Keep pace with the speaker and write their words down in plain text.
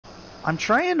I'm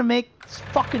trying to make this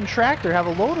fucking tractor have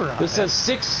a loader on it. This says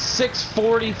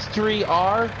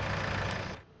 643R.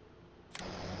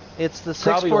 It's the 643.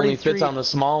 Probably only fits on the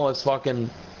smallest fucking.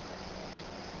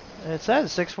 It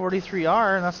says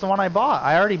 643R, and that's the one I bought.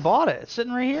 I already bought it. It's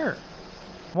sitting right here.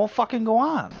 It won't fucking go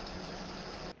on.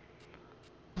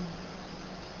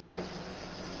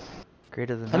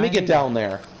 Greater than 90. Let me get down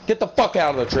there. Get the fuck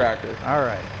out of the tractor. All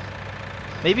right.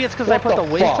 Maybe it's because I put the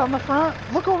weights on the front.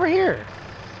 Look over here.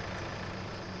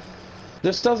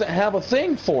 This doesn't have a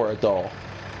thing for it though.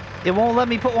 It won't let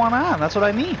me put one on. That's what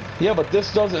I mean. Yeah, but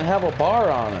this doesn't have a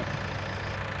bar on it.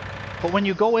 But when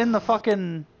you go in the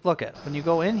fucking... Look at, when you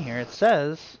go in here, it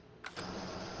says...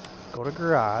 Go to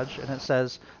garage, and it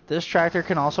says, this tractor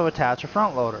can also attach a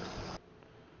front loader.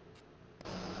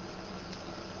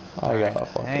 I got a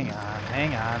fucking...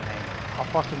 Hang on. I'll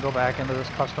fucking go back into this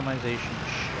customization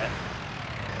shit.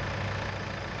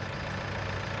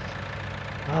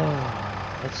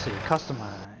 Oh, let's see,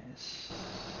 customize.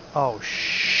 Oh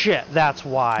shit, that's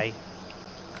why.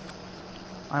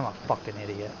 I'm a fucking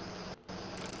idiot.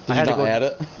 Did you not add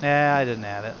it? Yeah, I didn't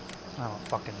add it. I'm a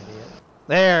fucking idiot.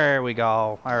 There we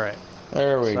go. Alright.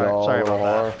 There we go. Sorry about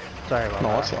that. Sorry about that. No,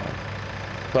 that's fine.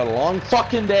 But a long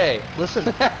fucking day. Listen.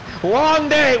 Long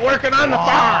day working on the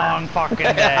farm. Long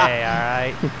fucking day,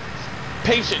 alright?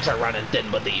 Patience are running thin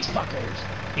with these fuckers.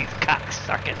 These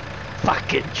cocksucking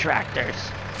fucking tractors.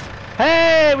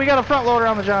 Hey, we got a front loader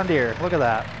on the John Deere. Look at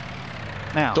that.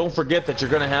 Now. Don't forget that you're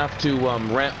gonna have to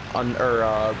rent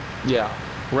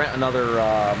another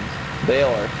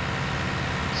baler.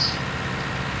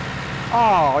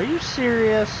 Oh, are you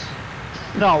serious?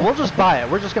 No, we'll just buy it.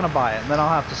 We're just gonna buy it, and then I'll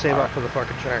have to save up for the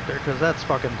fucking tractor, because that's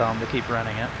fucking dumb to keep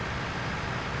renting it.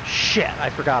 Shit, I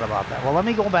forgot about that. Well, let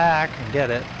me go back and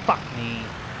get it. Fuck me.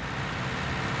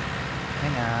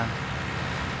 Hang on.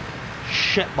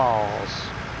 Shit balls.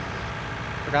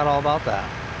 Forgot all about that.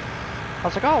 I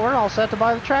was like, oh, we're all set to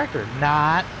buy the tractor.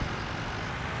 Not.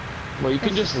 Well, you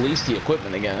can just lease the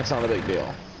equipment again. It's not a big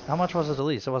deal. How much was it to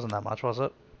lease? It wasn't that much, was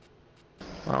it?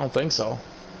 I don't think so.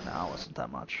 No, it wasn't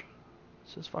that much.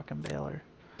 This is fucking baler.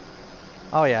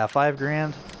 Oh yeah, $5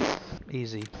 grand.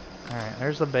 Easy. Alright,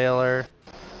 there's the baler.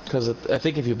 Because I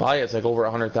think if you buy it, it's like over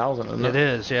 100,000, isn't it? It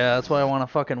is, yeah. That's why I want to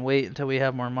fucking wait until we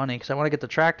have more money. Because I want to get the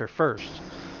tractor first.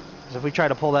 Because if we try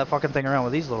to pull that fucking thing around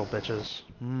with these little bitches.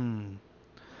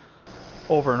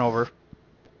 Over and over.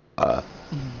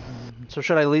 So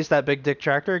should I lease that big dick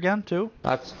tractor again, too?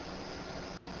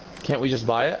 Can't we just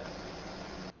buy it?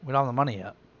 We don't have the money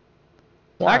yet.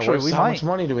 Why? Actually, we How might. much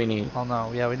money do we need? Oh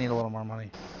no, yeah, we need a little more money.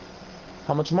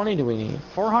 How much money do we need?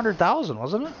 400,000,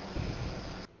 wasn't it?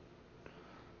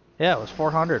 Yeah, it was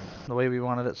 400, the way we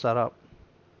wanted it set up.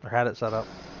 Or had it set up.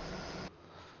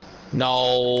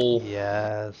 No.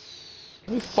 Yes.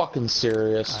 Are you fucking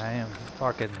serious? I am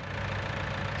fucking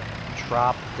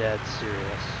drop dead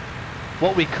serious.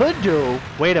 What we could do,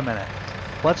 wait a minute.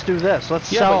 Let's do this. Let's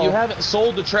sell. Yeah, but you haven't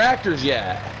sold the tractors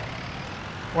yet.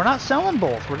 We're not selling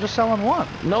both. We're just selling one.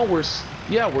 No, we're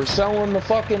selling the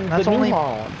fucking New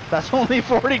Holland. That's only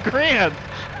 40 grand.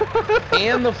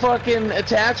 And the fucking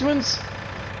attachments?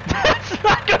 That's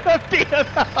not gonna be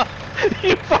enough.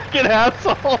 You fucking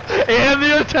asshole. And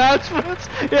the attachments?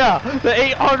 Yeah, the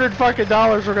 $800 fucking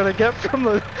dollars we're gonna get from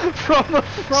the front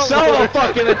Sell loader. the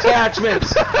fucking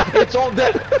attachments. It's all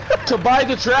that to buy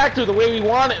the tractor the way we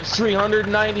want it. It's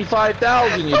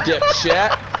 $395,000. You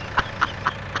dipshit.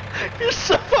 You're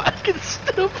so fucking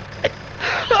stupid.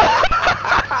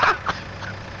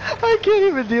 I can't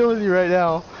even deal with you right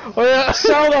now. Oh, yeah.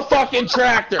 Sell the fucking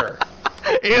tractor.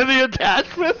 And the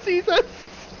attachments, he says.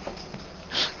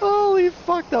 Holy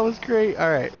fuck, that was great.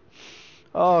 Alright.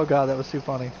 Oh god, that was too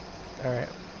funny. Alright.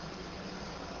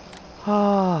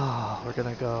 Oh, we're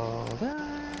gonna go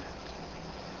there.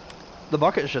 The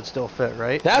bucket should still fit,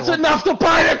 right? That's enough to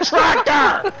buy the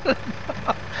tractor!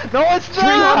 No, it's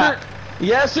not! 300.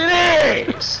 Yes, it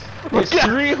is! It's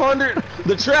 300.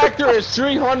 The tractor is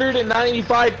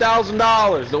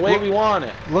 $395,000, the way we want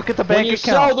it. Look at the bank account. When you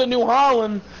sell the New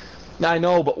Holland, I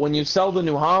know, but when you sell the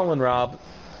New Holland, Rob,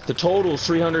 the total is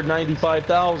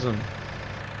 $395,000.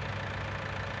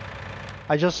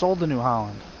 I just sold the New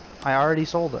Holland. I already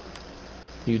sold it.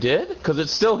 You did? Because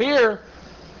it's still here.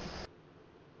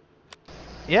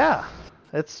 Yeah,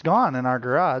 it's gone in our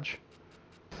garage.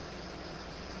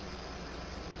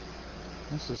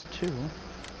 This is 2.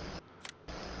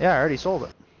 Yeah, I already sold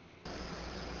it.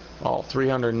 Oh,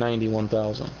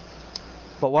 $391,000.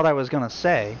 But what I was gonna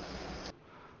say,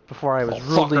 before I was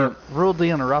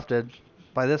rudely interrupted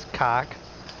by this cock,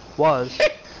 was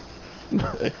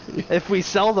if we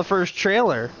sell the first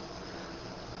trailer,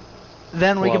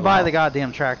 Then we We'll can have buy enough. the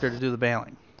goddamn tractor to do the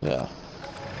baling. Yeah.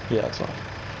 Yeah, it's fine.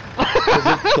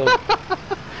 'Cause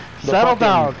the Settle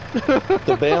down. fucking-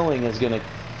 the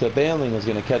baling is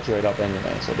gonna catch right up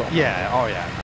anyway, so don't. Yeah, oh yeah.